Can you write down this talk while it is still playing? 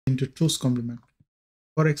into 2's complement.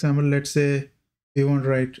 For example, let's say we want to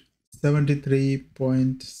write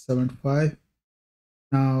 73.75.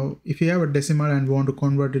 Now, if you have a decimal and want to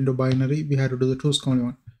convert into binary, we have to do the 2's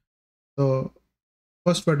complement. So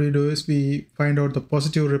first what we do is we find out the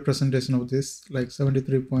positive representation of this, like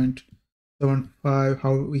 73.75,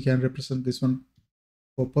 how we can represent this one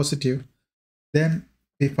for positive. Then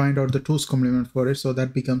we find out the 2's complement for it, so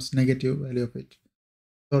that becomes negative value of it.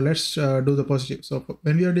 So let's do the positive. So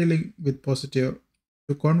when we are dealing with positive,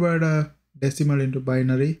 to convert a decimal into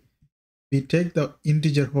binary, we take the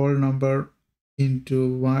integer whole number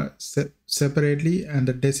into one separately and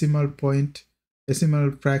the decimal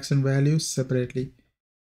fraction values separately.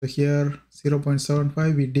 So here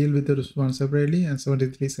 0.75, we deal with this one separately and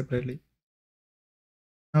 73 separately.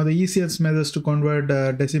 Now the easiest methods to convert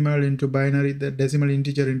decimal into binary, the decimal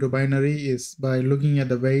integer into binary, is by looking at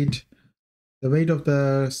the weight. The weight of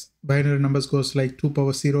the binary numbers goes like 2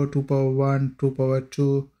 power 0, 2 power 1, 2 power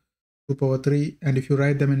 2, 2 power 3, and if you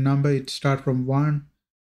write them in number, it starts from 1,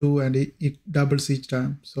 2, and it doubles each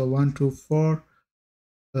time. So 1, 2, 4,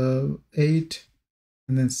 8,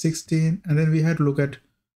 and then 16, and then we have to look at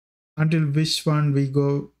until which one we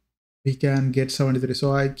can get 73.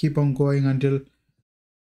 So I keep on going until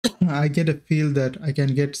I get a feel that I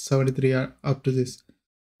can get 73 up to this.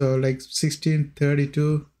 So like 16,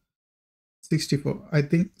 32, 64. I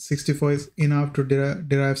think 64 is enough to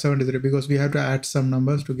derive 73 because we have to add some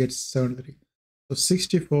numbers to get 73. So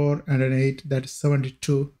 64 and an 8, that's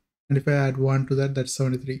 72. And if I add 1 to that, that's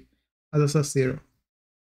 73. Others are 0.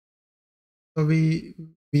 So we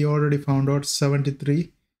already found out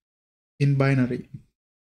 73 in binary.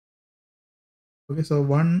 Okay, so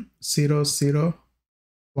 1, 0, 0,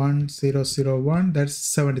 1, 0, 0, 1, that's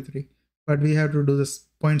 73. But we have to do this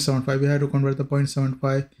 0.75. We have to convert the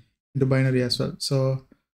 0.75 into binary as well. So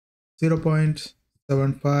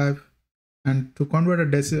 0.75, and to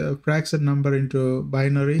convert a fraction number into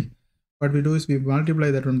binary, what we do is we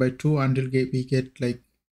multiply that one by 2 until we get like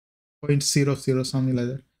 0.00, something like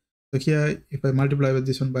that. So here, if I multiply with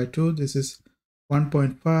this one by 2, this is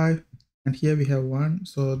 1.5, and here we have 1,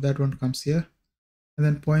 so that one comes here. And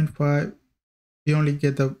then 0.5, we only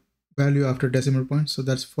get the value after decimal point, so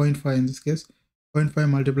that's 0.5 in this case. 0.5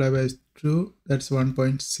 multiplied by 2, that's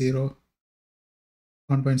 1.0.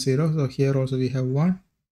 1.0. So here also we have 1.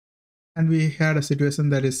 And we had a situation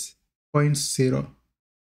that is 0.0.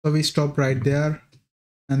 So we stop right there,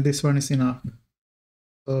 and this one is enough.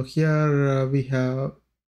 So here we have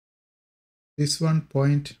this one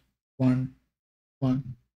 0.11.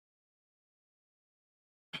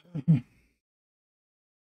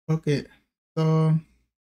 Okay, so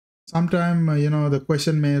sometime the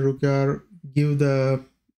question may require give the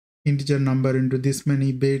integer number into this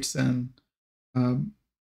many bits and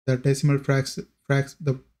the decimal fraction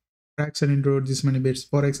into this many bits.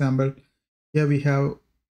 For example, here we have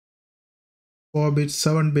 4 bits,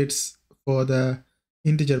 7 bits for the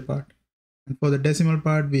integer part, and for the decimal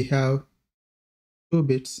part we have 2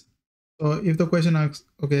 bits. So if the question asks,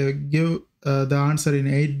 okay, give the answer in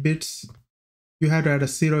 8 bits, you have to add a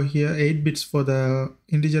 0 here. 8 bits for the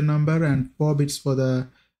integer number and 4 bits for the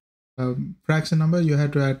fraction number. You have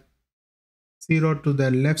to add 0 to the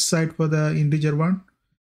left side for the integer one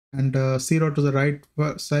and 0 to the right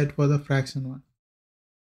side for the fraction one.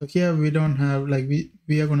 So here we don't have, like, we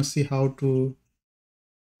are going to see how to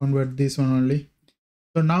convert this one only.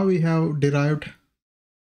 So now we have derived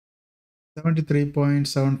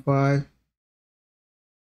 73.75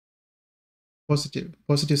 positive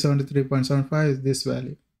 73.75 is this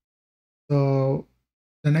value. So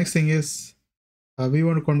the next thing is we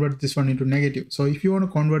want to convert this one into negative. So if you want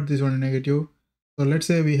to convert this one to negative, so let's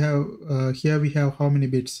say we have here we have how many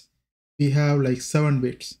bits? We have like 7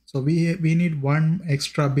 bits. So we need 1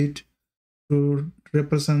 extra bit to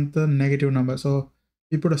represent the negative number. So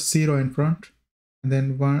we put a 0 in front, and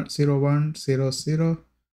then 1 0 1 0 0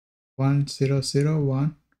 1 0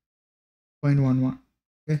 0 1.11.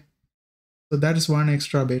 Okay, so that is 1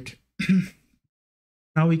 extra bit.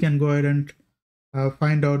 Now we can go ahead and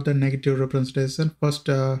find out the negative representation. First,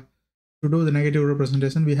 to do the negative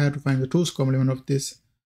representation, we have to find the 2's complement of this.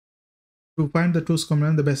 To find the 2's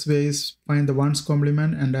complement, the best way is find the 1's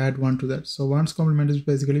complement and add 1 to that. So 1's complement is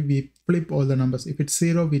basically we flip all the numbers. If it's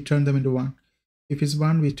 0, we turn them into 1. If it's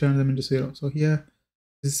 1, we turn them into 0. So here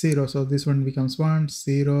is 0. So this one becomes 1,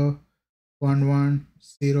 0, 1, 1,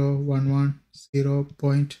 0, 1, 1, 0,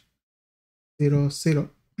 0.00.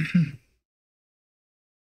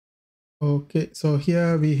 Okay, so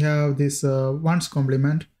here we have this 1's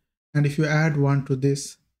complement, and if you add 1 to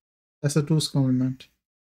this, that's a 2's complement.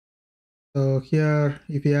 So here,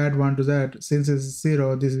 if you add 1 to that, since it's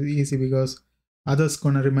 0, this is easy because others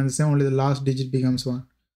gonna remain the same, only the last digit becomes 1.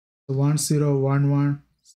 So 1 0 1 1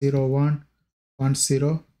 0 1 1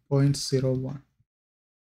 0.01.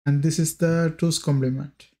 And this is the 2's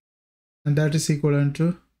complement. And that is equivalent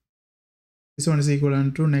to, this one is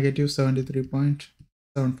equivalent to negative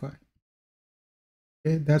 73.75.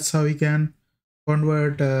 Okay, that's how we can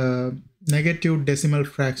convert negative decimal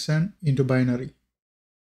fraction into binary.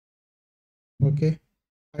 Okay,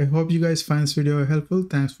 I hope you guys find this video helpful.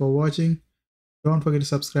 Thanks for watching. Don't forget to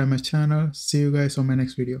subscribe my channel. See you guys on my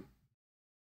next video.